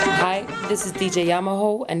this is DJ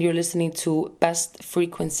Yamaho, and you're listening to Best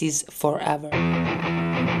Frequencies Forever.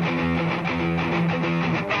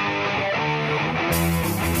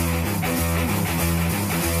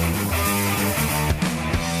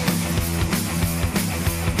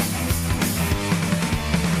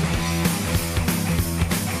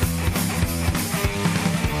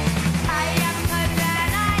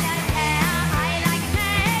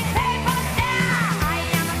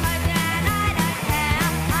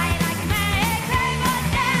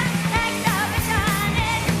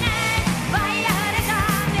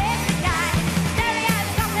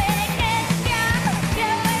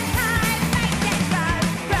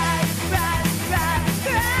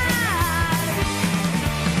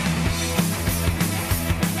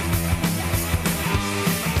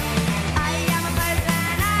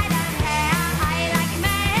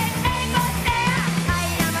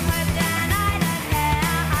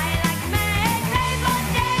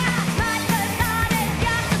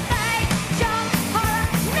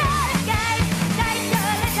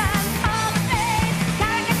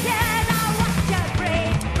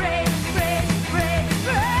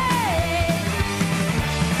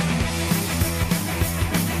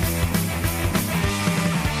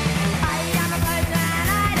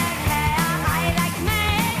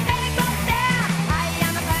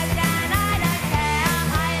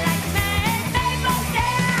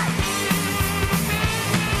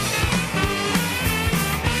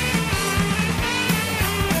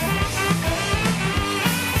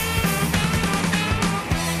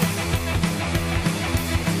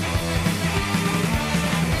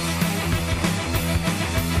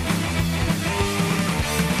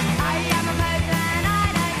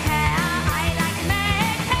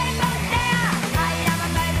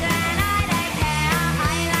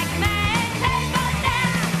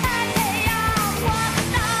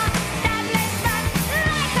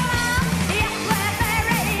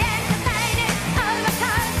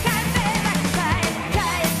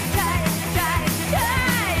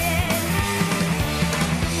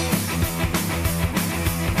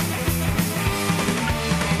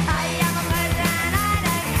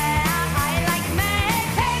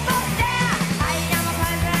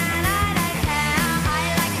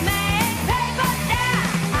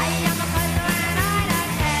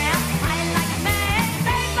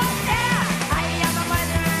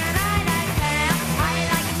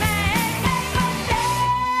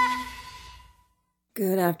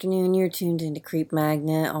 Good afternoon, you're tuned into Creep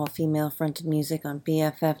Magnet, all-female fronted music on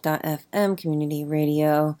BFF.FM Community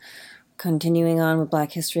Radio. Continuing on with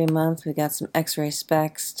Black History Month, we got some X-Ray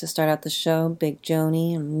Specs to start out the show, Big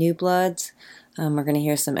Joni and New Bloods. We're going to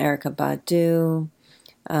hear some Erykah Badu,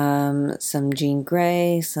 some Jean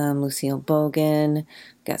Grey, some Lucille Bogan,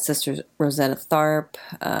 got Sister Rosetta Tharpe,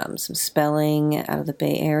 some Spelling out of the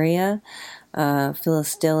Bay Area,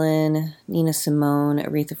 Phyllis Dillon, Nina Simone,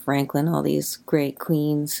 Aretha Franklin, all these great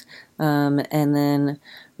queens, and then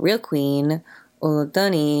real queen,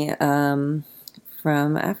 Oludunni,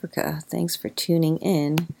 from Africa. Thanks for tuning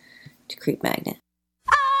in to Creep Magnet.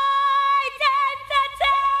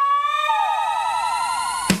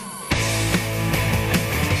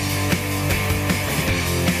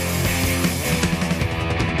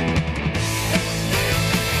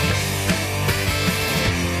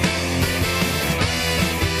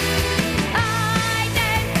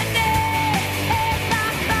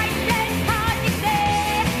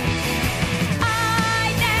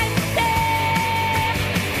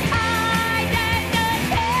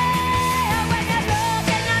 When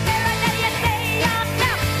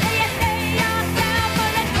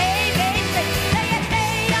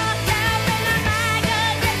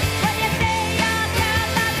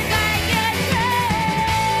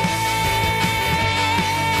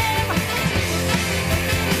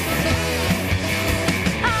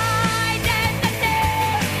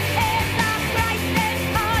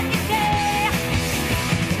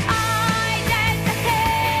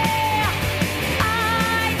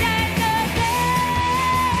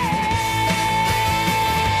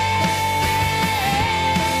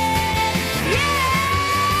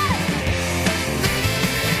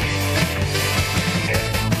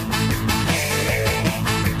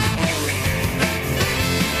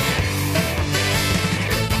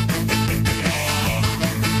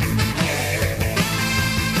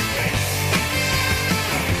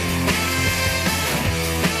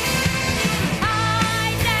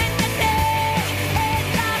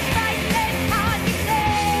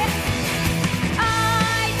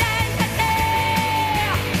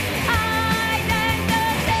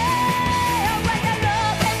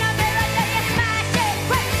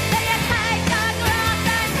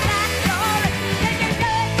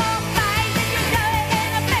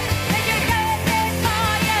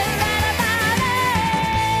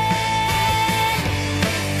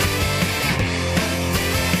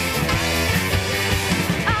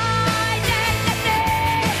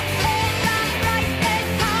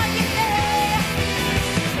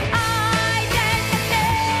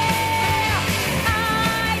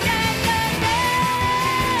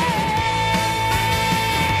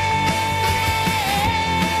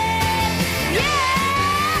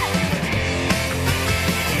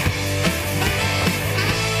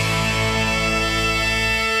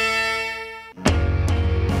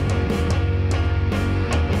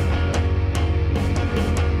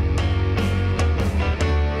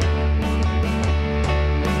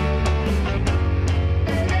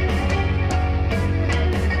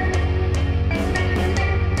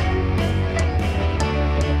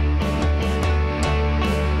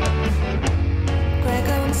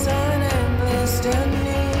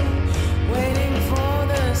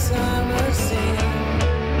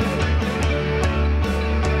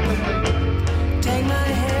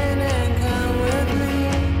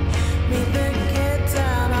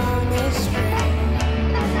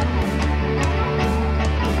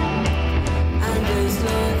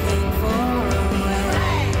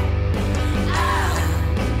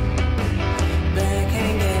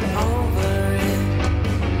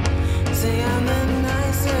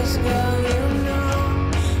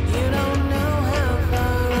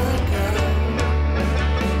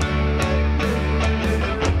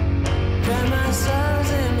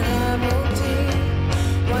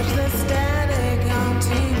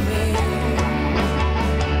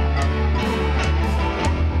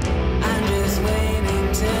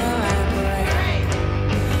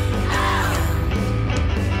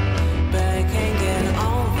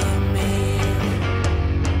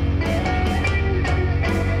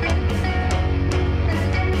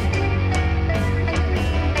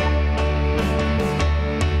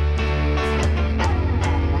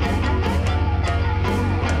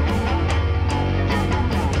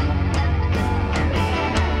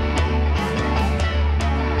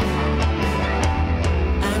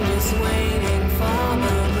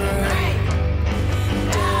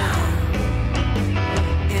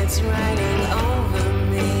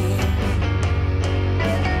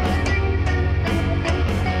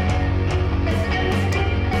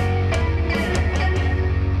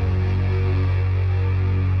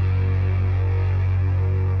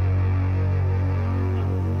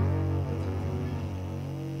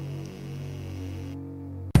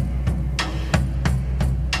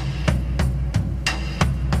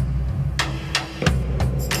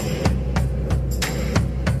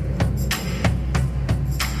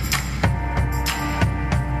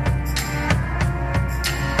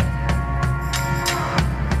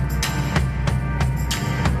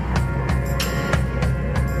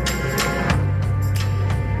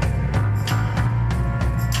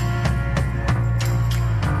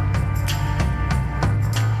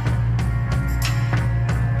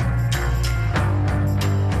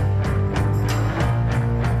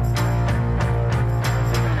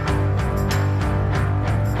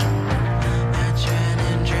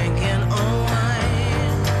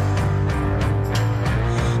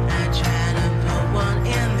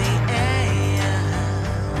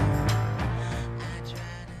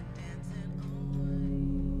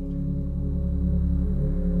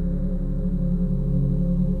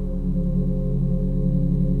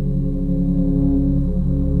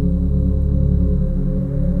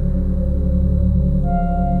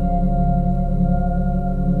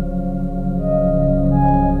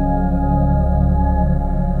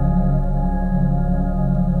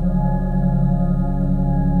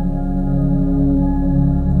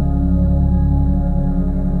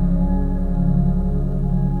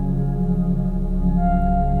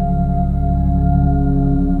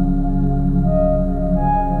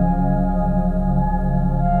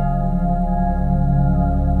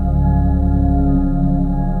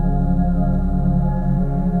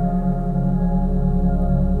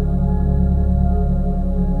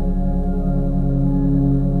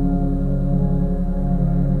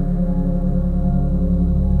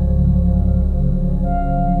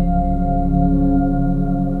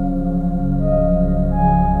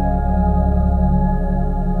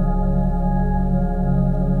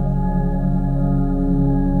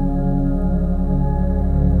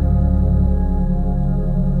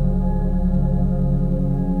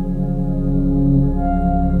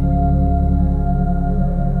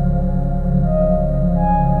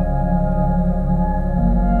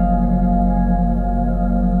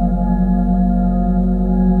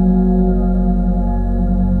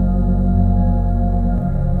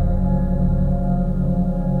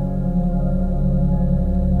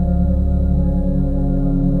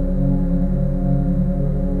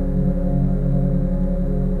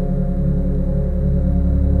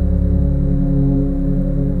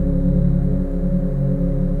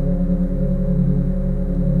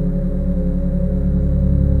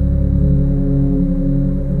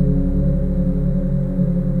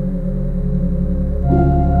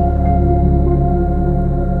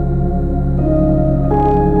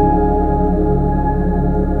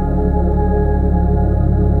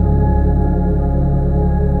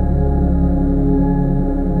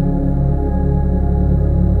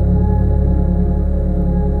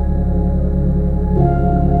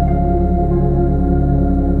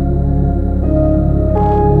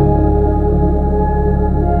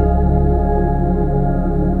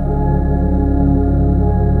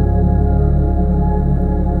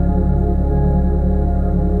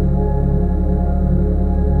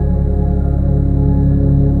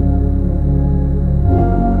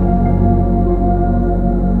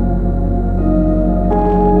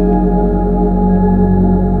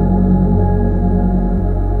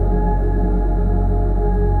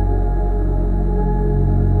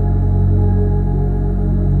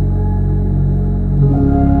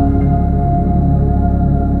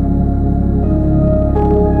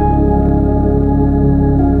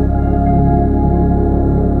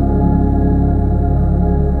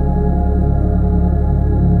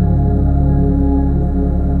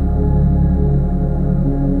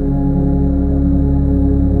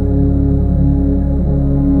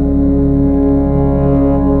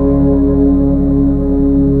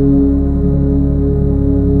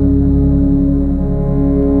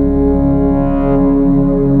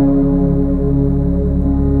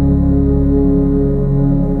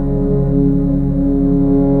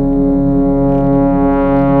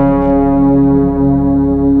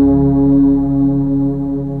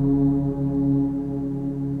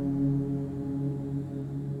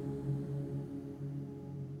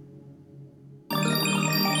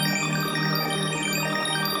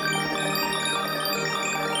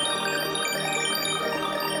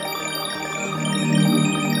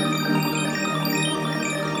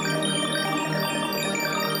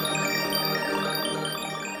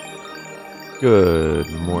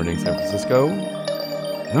Good morning, San Francisco.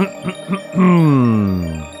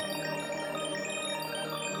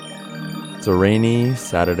 It's a rainy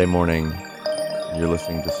Saturday morning. You're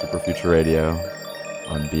listening to Super Future Radio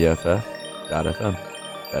on BFF.FM.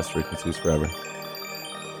 Best frequencies forever.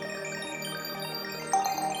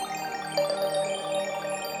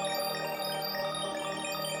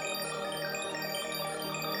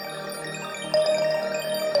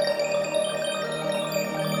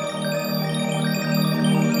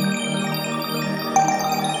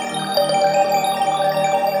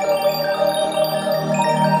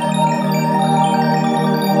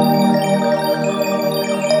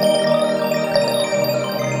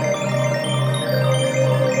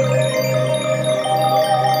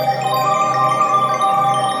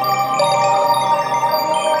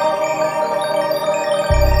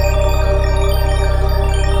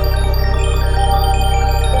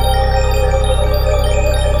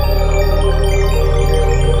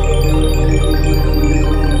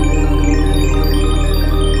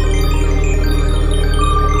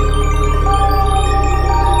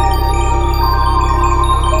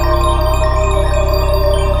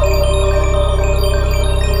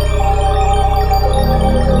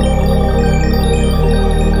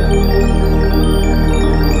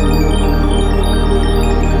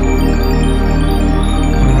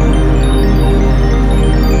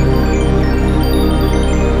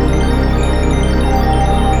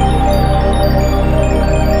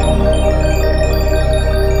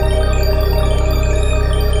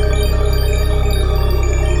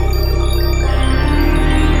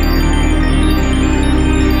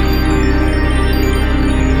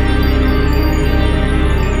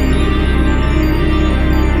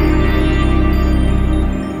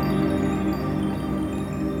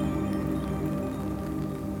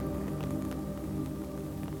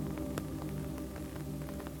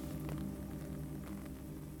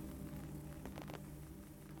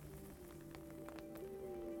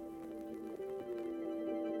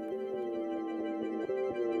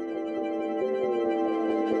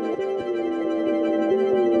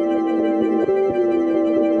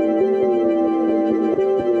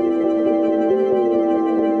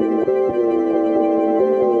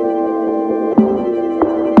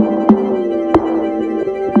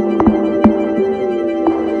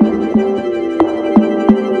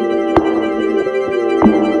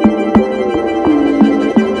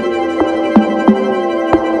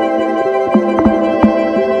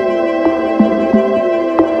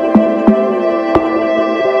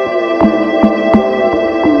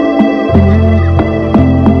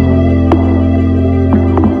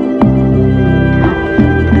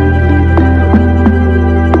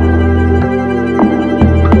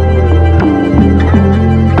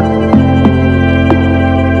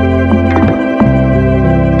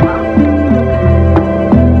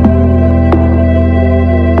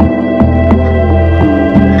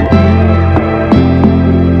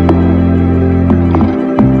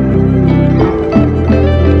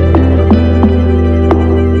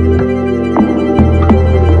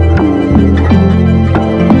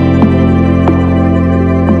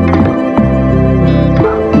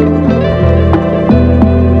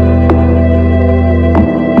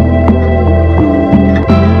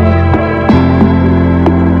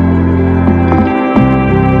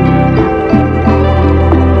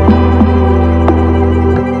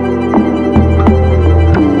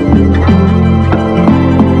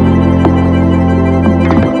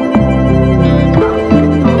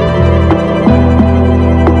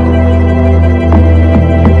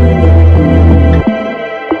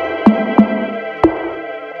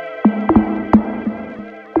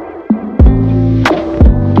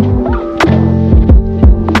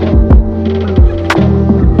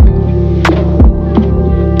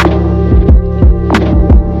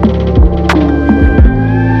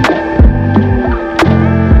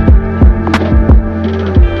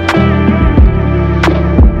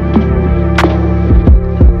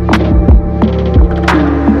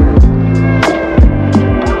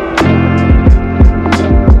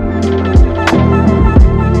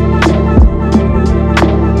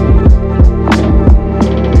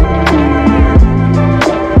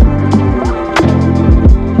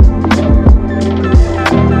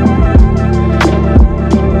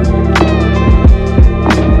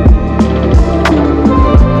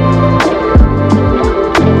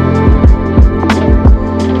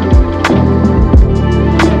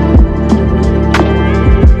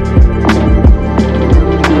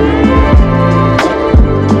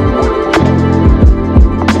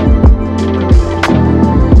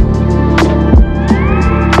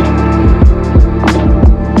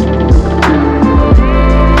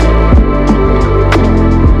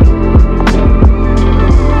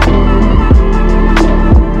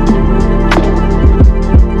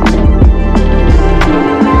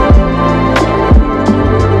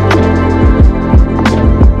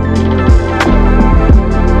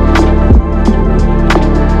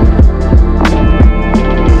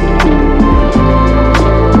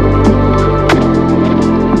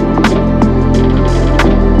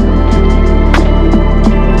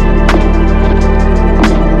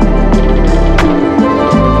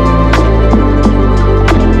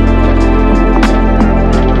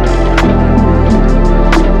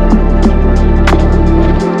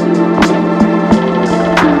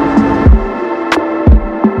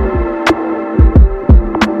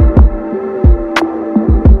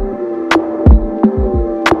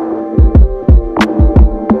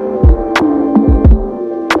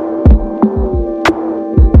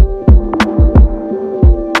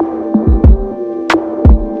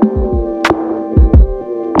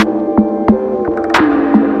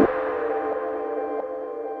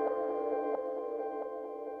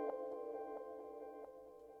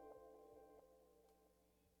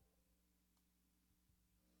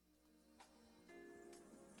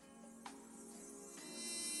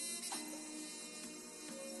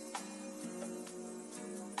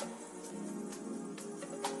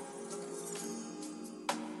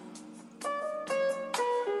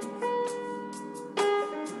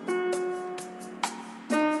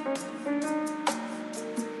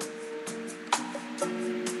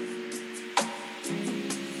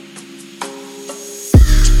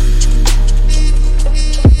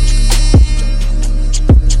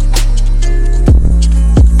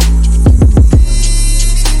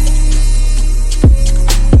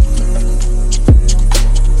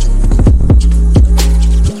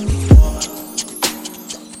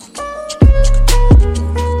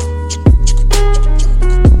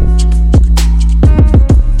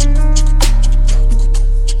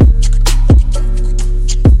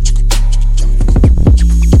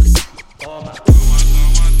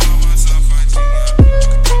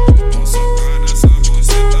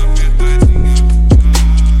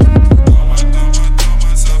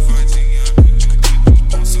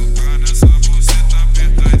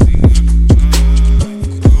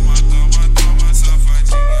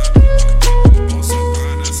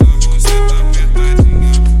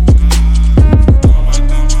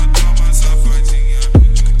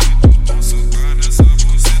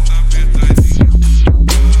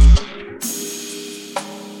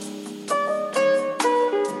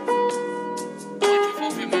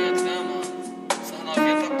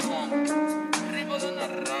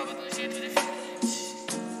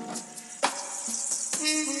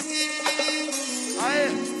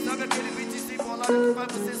 Pega aquele beat desembolado que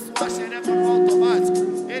faz você suar xereca no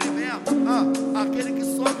automático. Ele mesmo, aquele que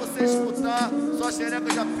só você escutar, sua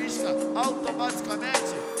xereca já pisca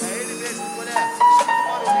automaticamente. É ele mesmo, mulher. Escuta o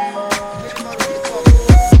barulhinho, aquele barulhinho do amor.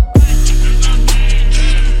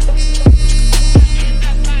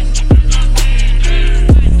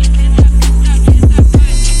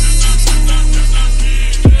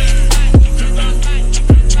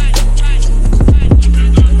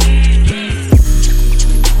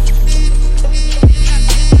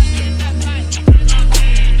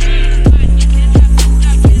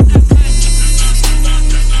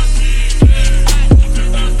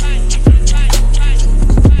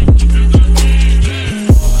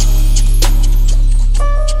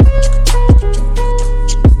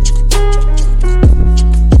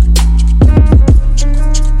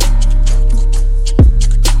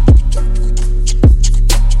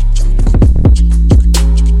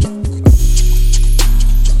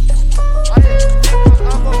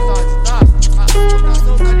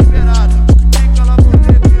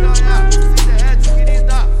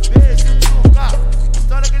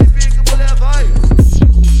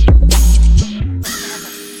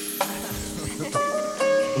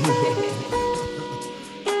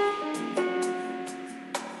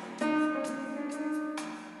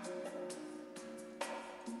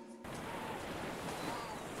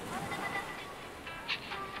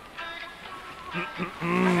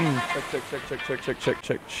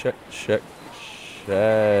 Check.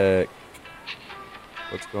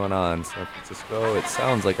 What's going on, San Francisco? It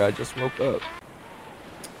sounds like I just woke up.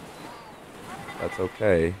 That's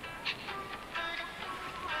okay.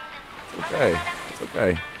 It's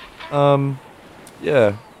okay.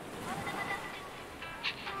 Yeah.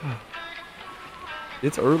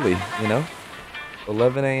 It's early,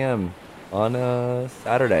 11 a.m. on a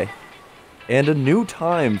Saturday. And a new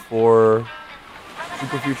time for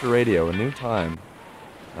Super Future Radio, a new time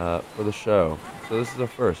for the show. So this is a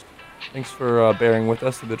first. Thanks for bearing with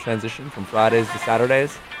us through the transition from Fridays to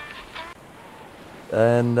Saturdays.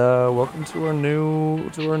 And welcome to our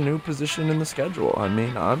new position in the schedule. I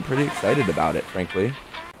mean, I'm pretty excited about it, frankly.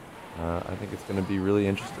 I think it's going to be really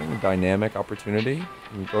interesting, a dynamic opportunity.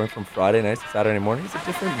 Going from Friday nights to Saturday morning, it's a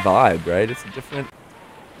different vibe, right? It's a different...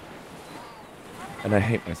 And I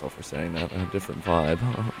hate myself for saying that, a different vibe.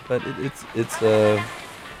 But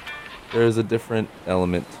there's a different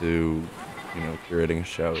element to, curating a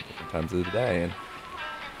show at different times of the day. And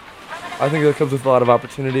I think that comes with a lot of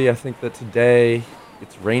opportunity. I think that today,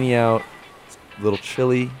 it's rainy out, it's a little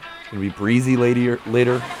chilly, it's going to be breezy later.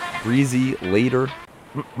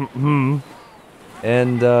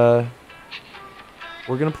 And we're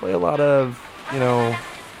going to play a lot of,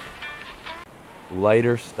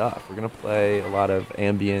 lighter stuff. We're going to play a lot of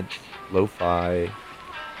ambient, lo-fi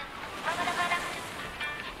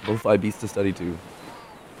beats to study to.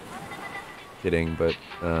 Kidding, but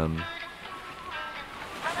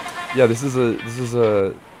yeah, this is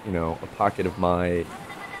a a pocket of my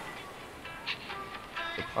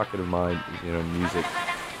music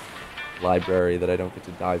library that I don't get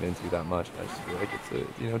to dive into that much. I just feel like it's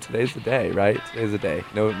today's the day, right? Today's the day.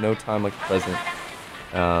 No time like the present.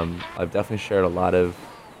 I've definitely shared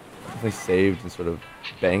definitely saved and sort of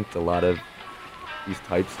banked a lot of these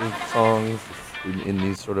types of songs in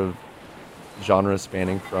these sort of genres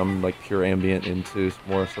spanning from like pure ambient into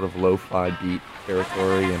more sort of lo-fi beat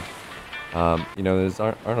territory, and there's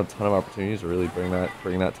aren't a ton of opportunities to really bring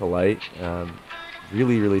that to light.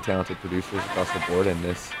 Really talented producers across the board at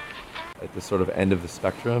this sort of end of the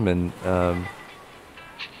spectrum, and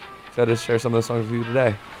excited to share some of the songs with you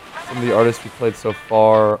today. Some of the artists we played so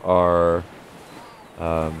far are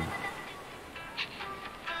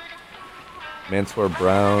Mansour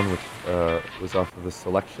Brown, which was off of the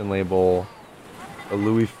Selection label, a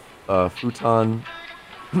Louis Futon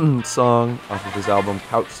song off of his album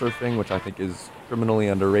Couchsurfing, which I think is criminally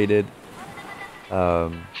underrated.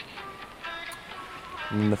 And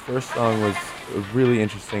the first song was a really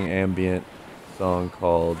interesting ambient song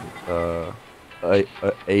called A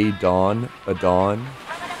Dawn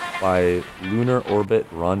by Lunar Orbit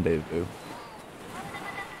Rendezvous.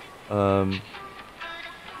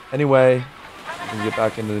 Anyway, we can get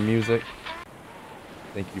back into the music.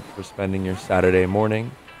 Thank you for spending your Saturday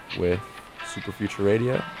morning with Super Future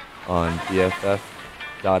Radio on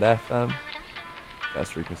BFF.FM.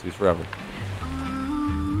 Best frequencies forever.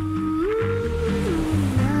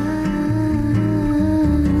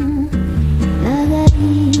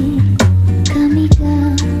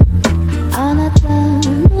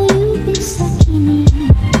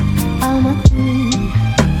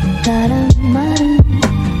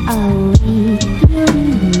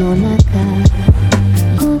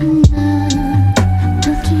 Good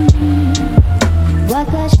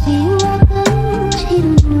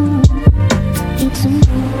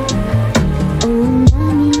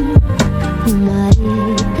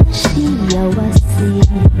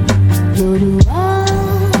夜は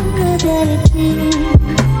出れて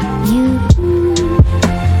ゆく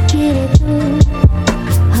けれど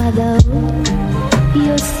肌を寄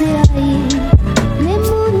せ合い眠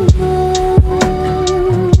るの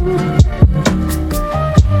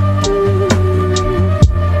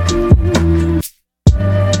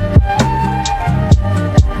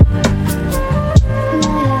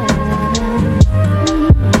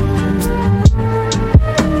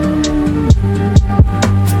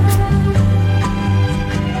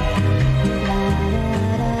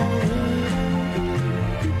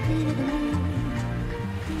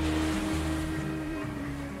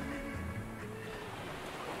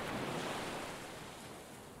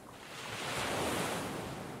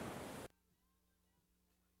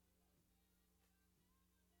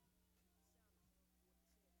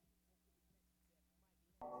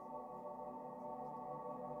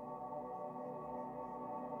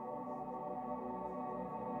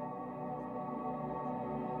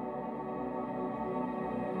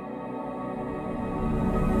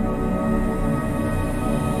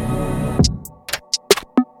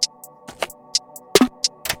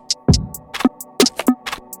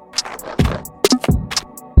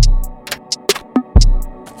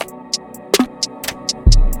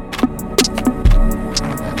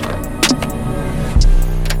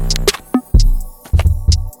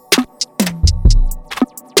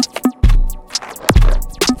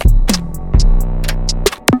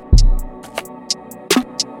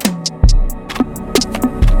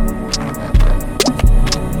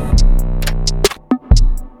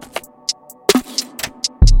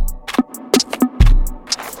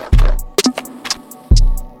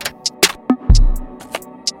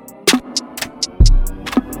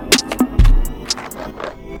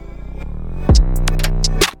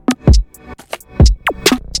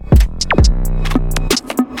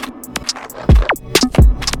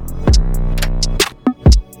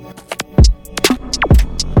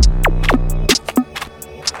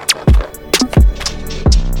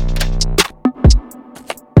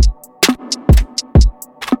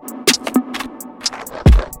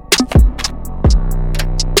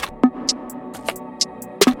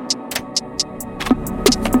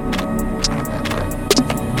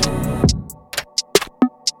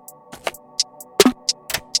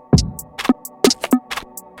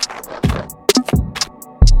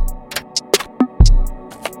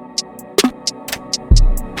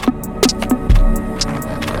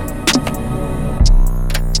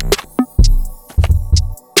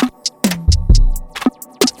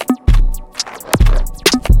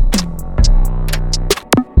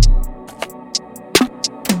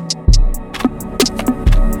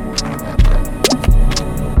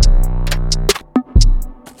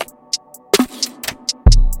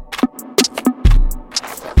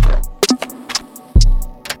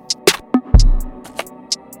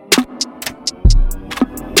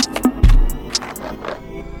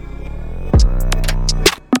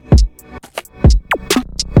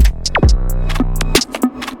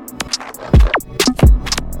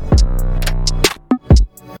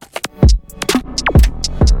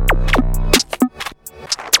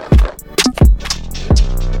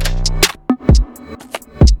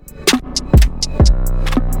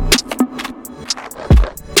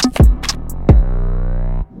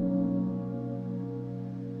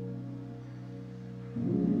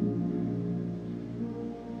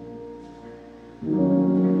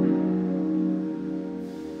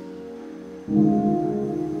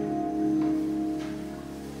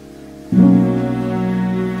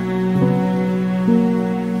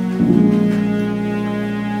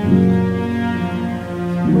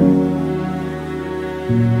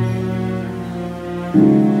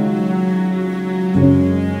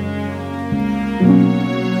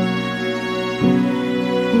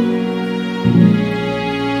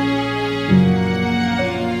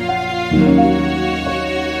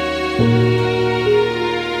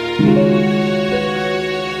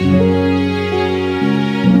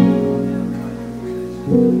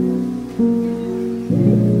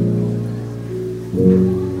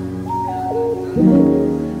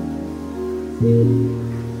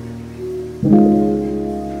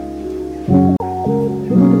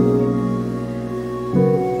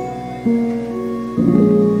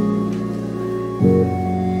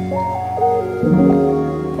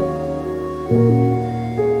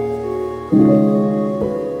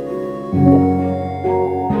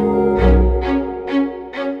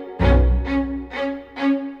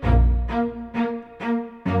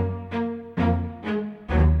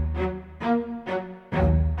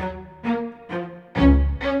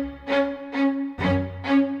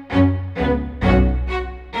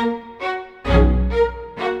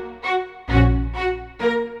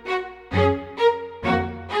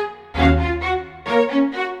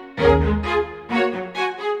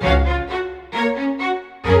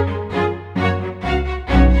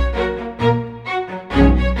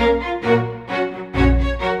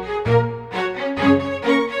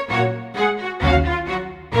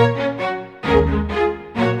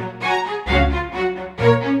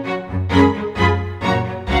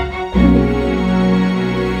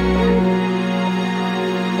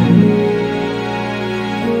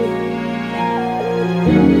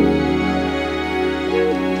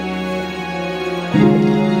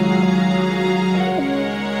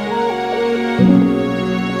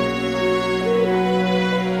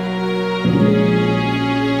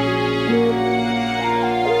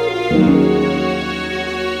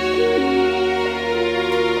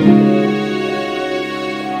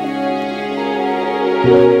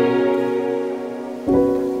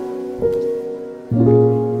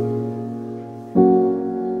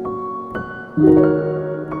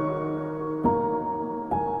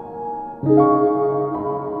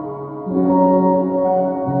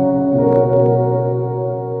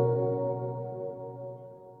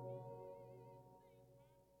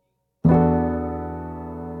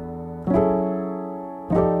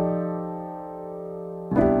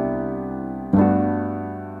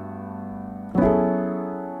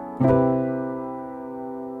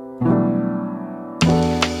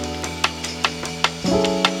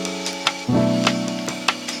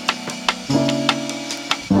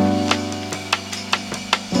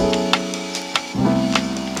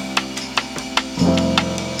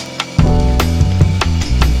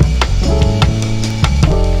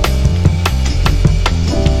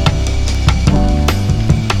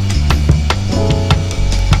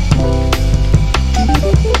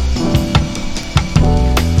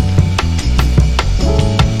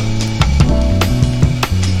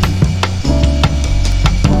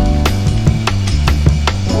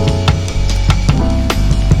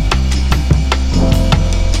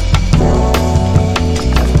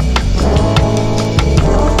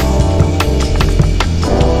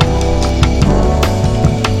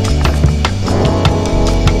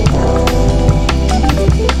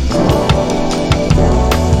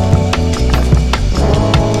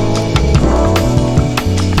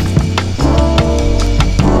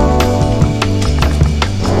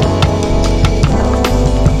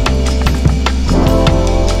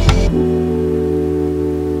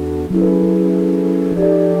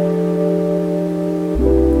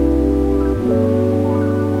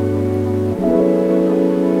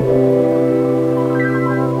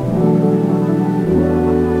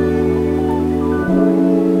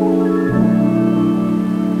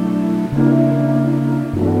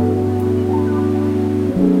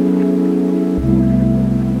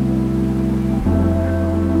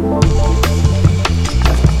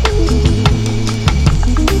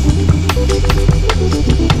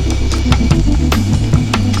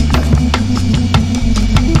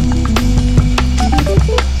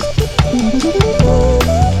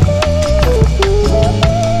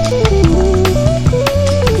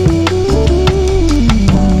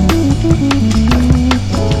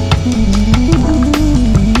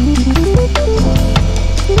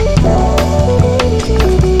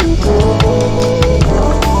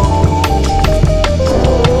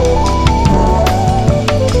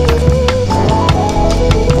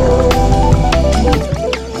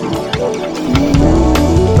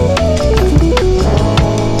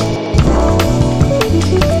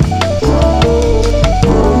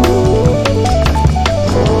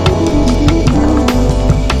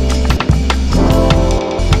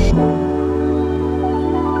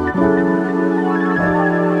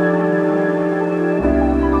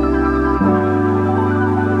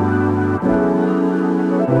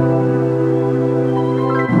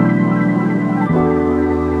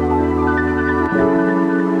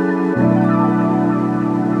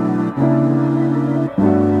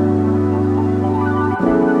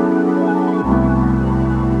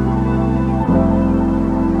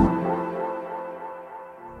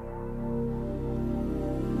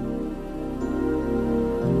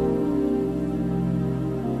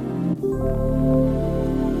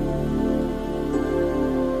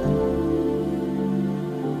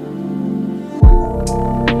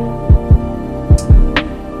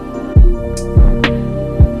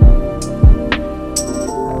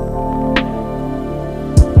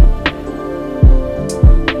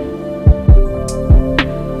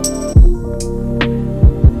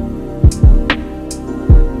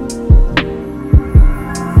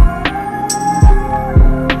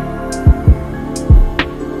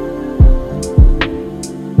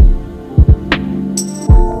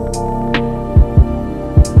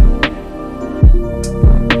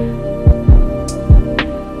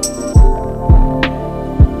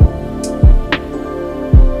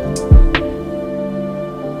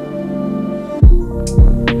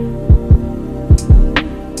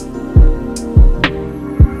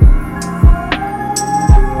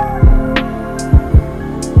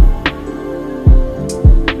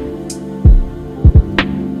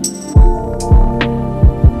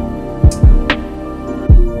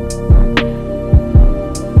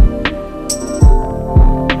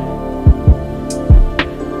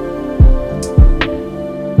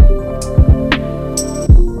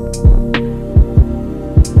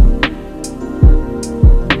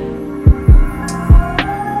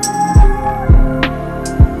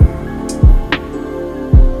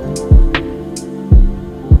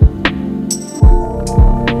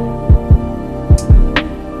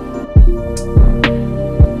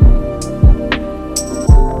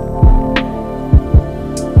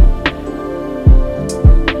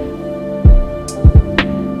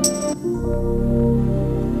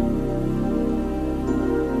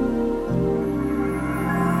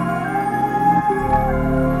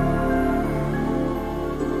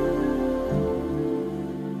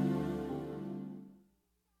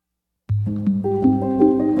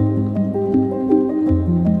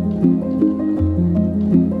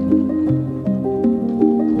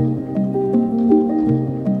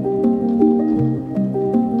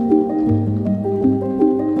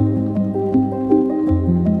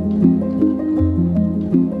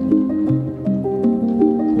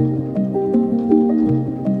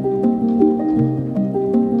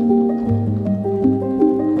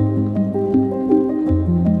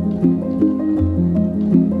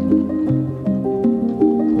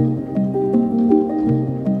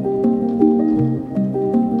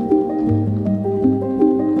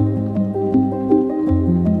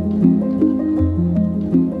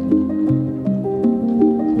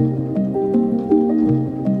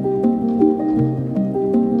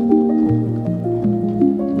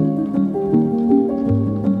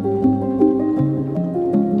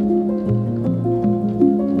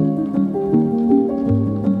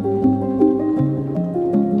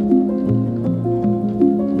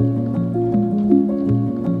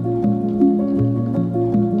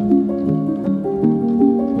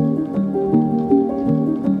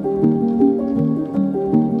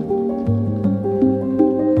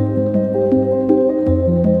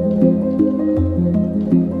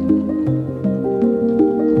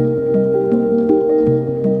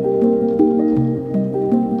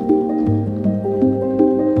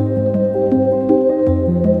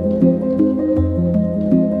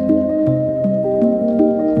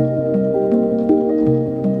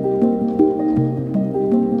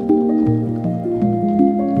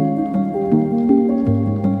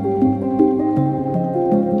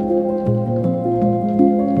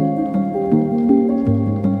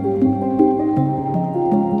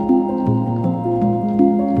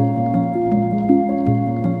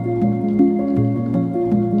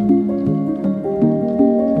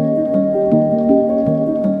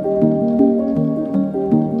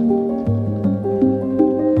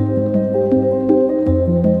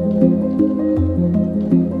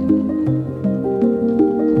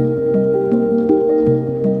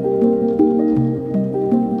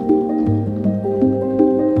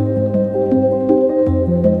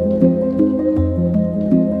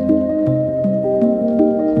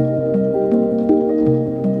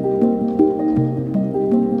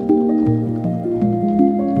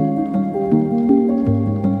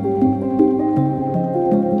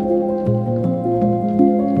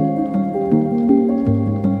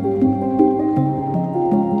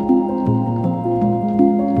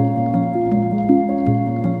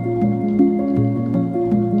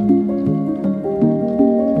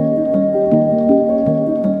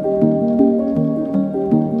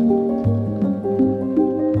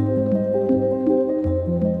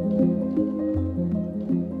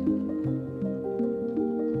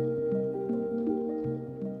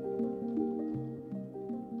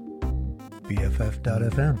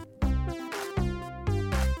BFF.fm.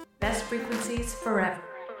 Best frequencies forever.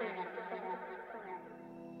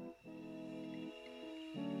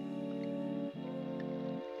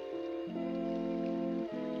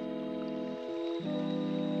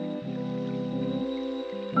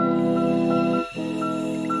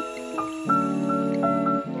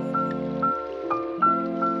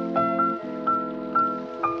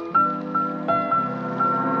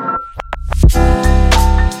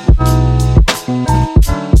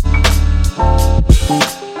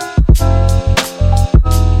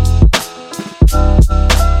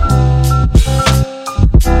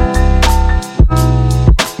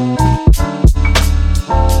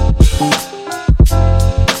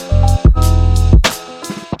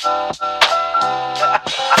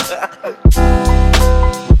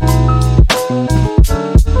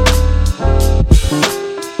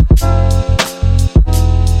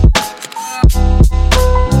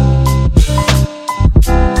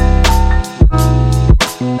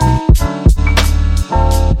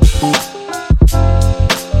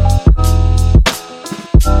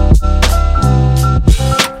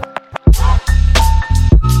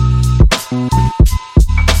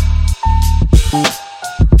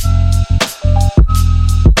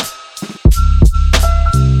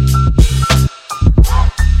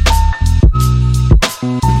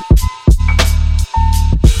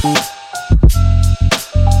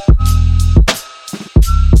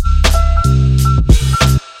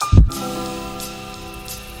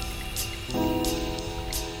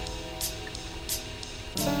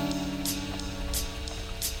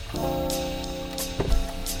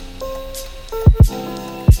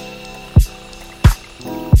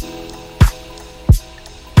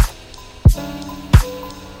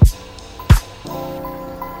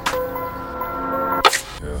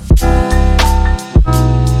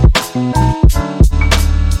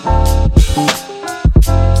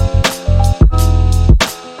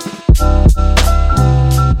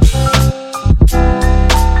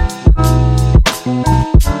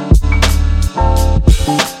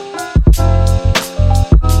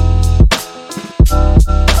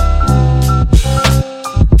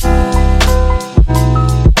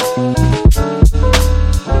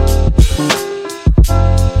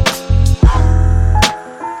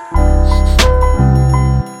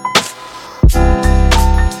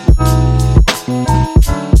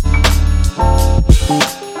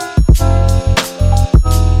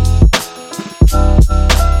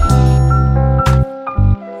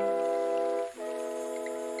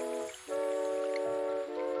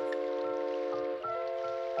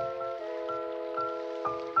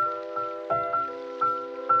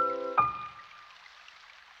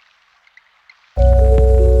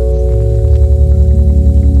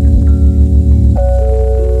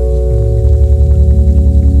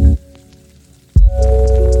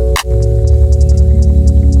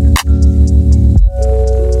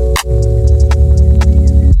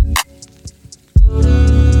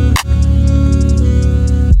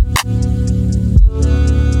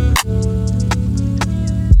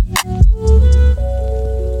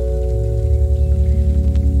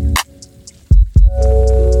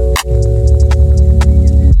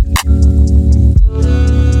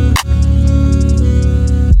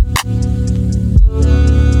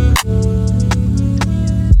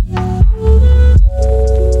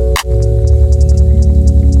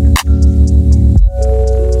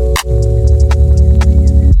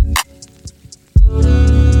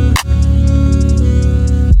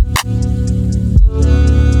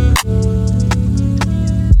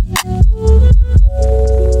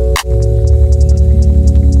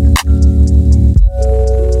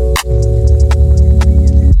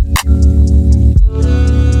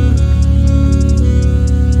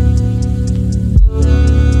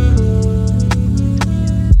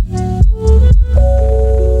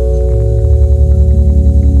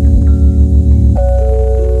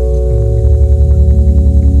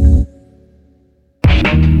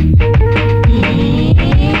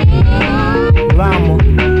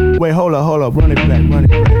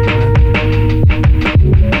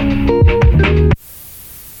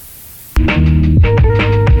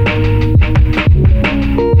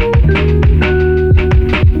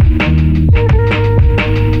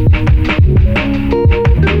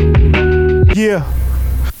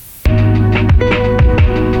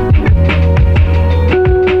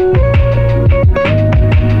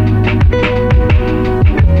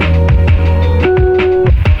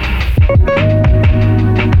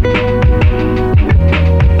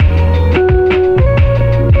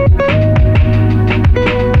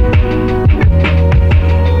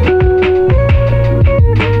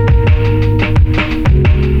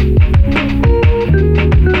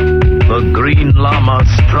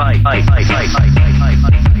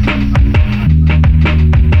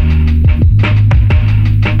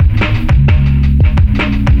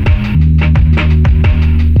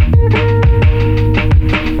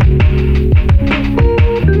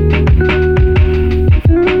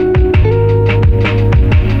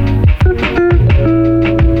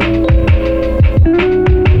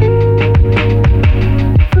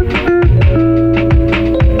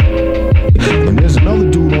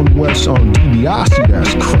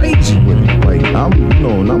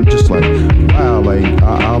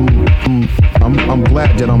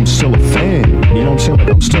 that I'm still a fan. You know what I'm saying? Like,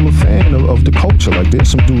 I'm still a fan of the culture. Like, there's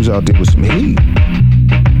some dudes out there with some heat.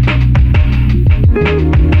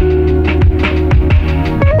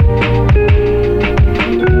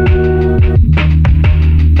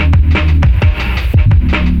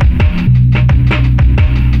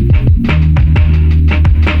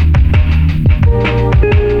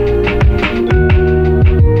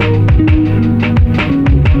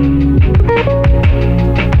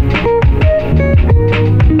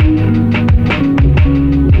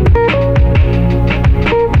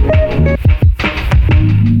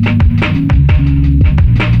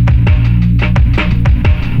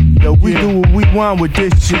 With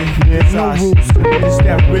this shit, there's no rules, it's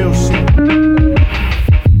that real shit.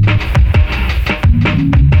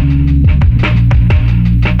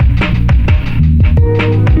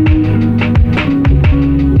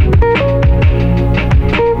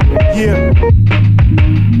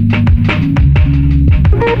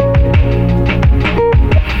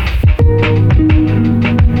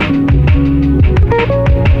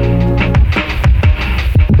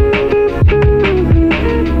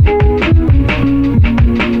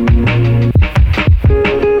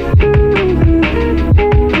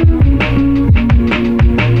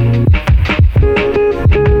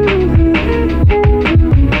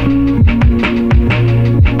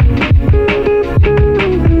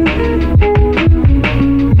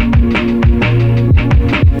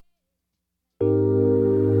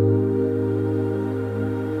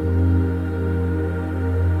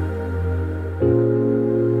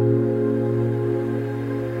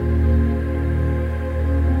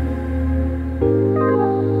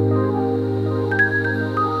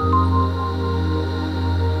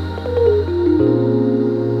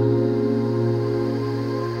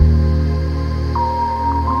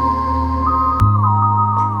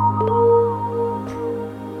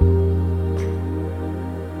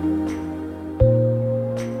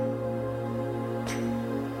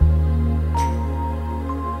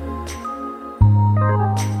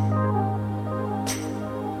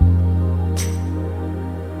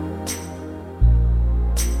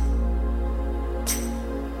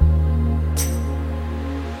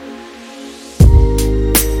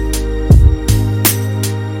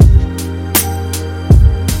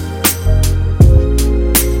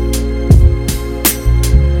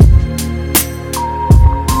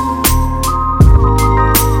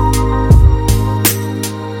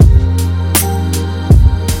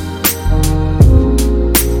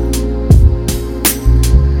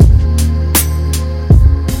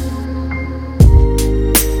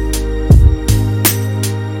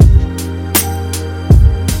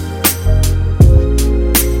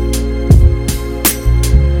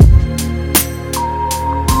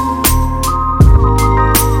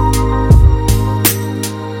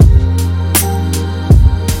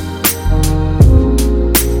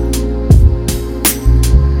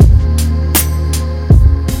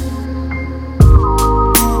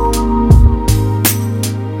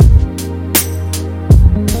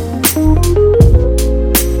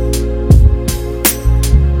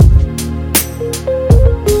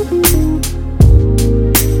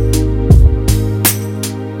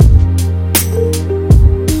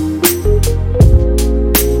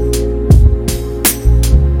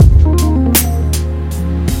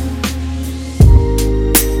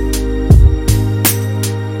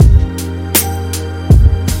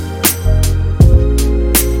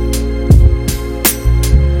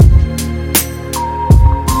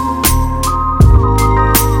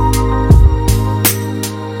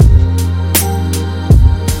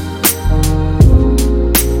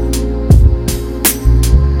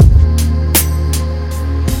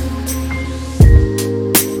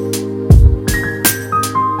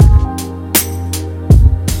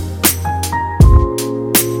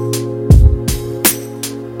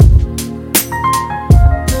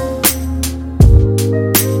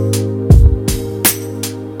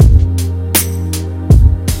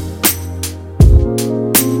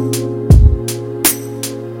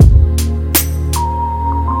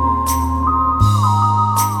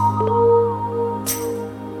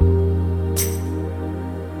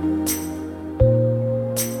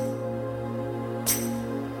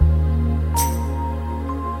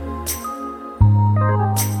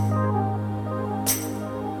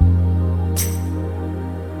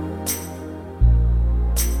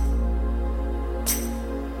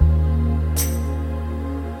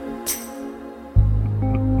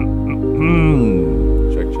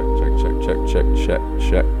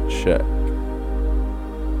 check.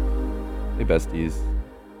 Hey besties.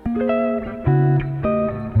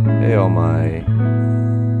 Hey all my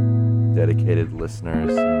dedicated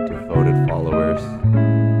listeners and devoted followers.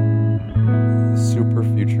 The Super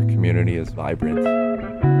Future community is vibrant.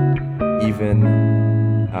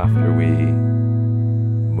 Even after we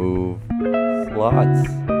move slots,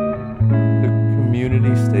 the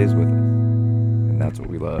community stays with us. And that's what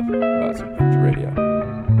we love about Super Future Radio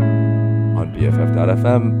on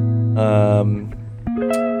BFF.fm.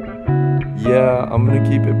 Yeah, I'm gonna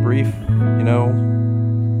keep it brief, you know.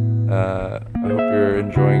 I hope you're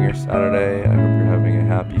enjoying your Saturday. I hope you're having a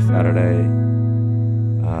happy Saturday.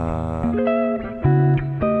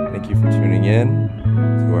 Thank you for tuning in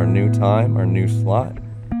to our new time, our new slot.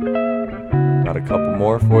 Got a couple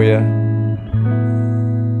more for you.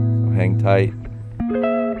 So hang tight.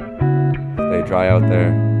 Stay dry out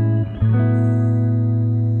there.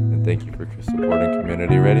 And thank you for supporting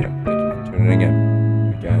Community Radio. Thank you for tuning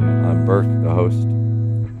in. Again, I'm Burke, the host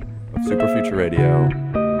of Super Future Radio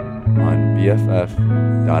on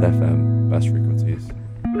BFF.fm, best frequencies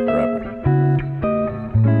forever.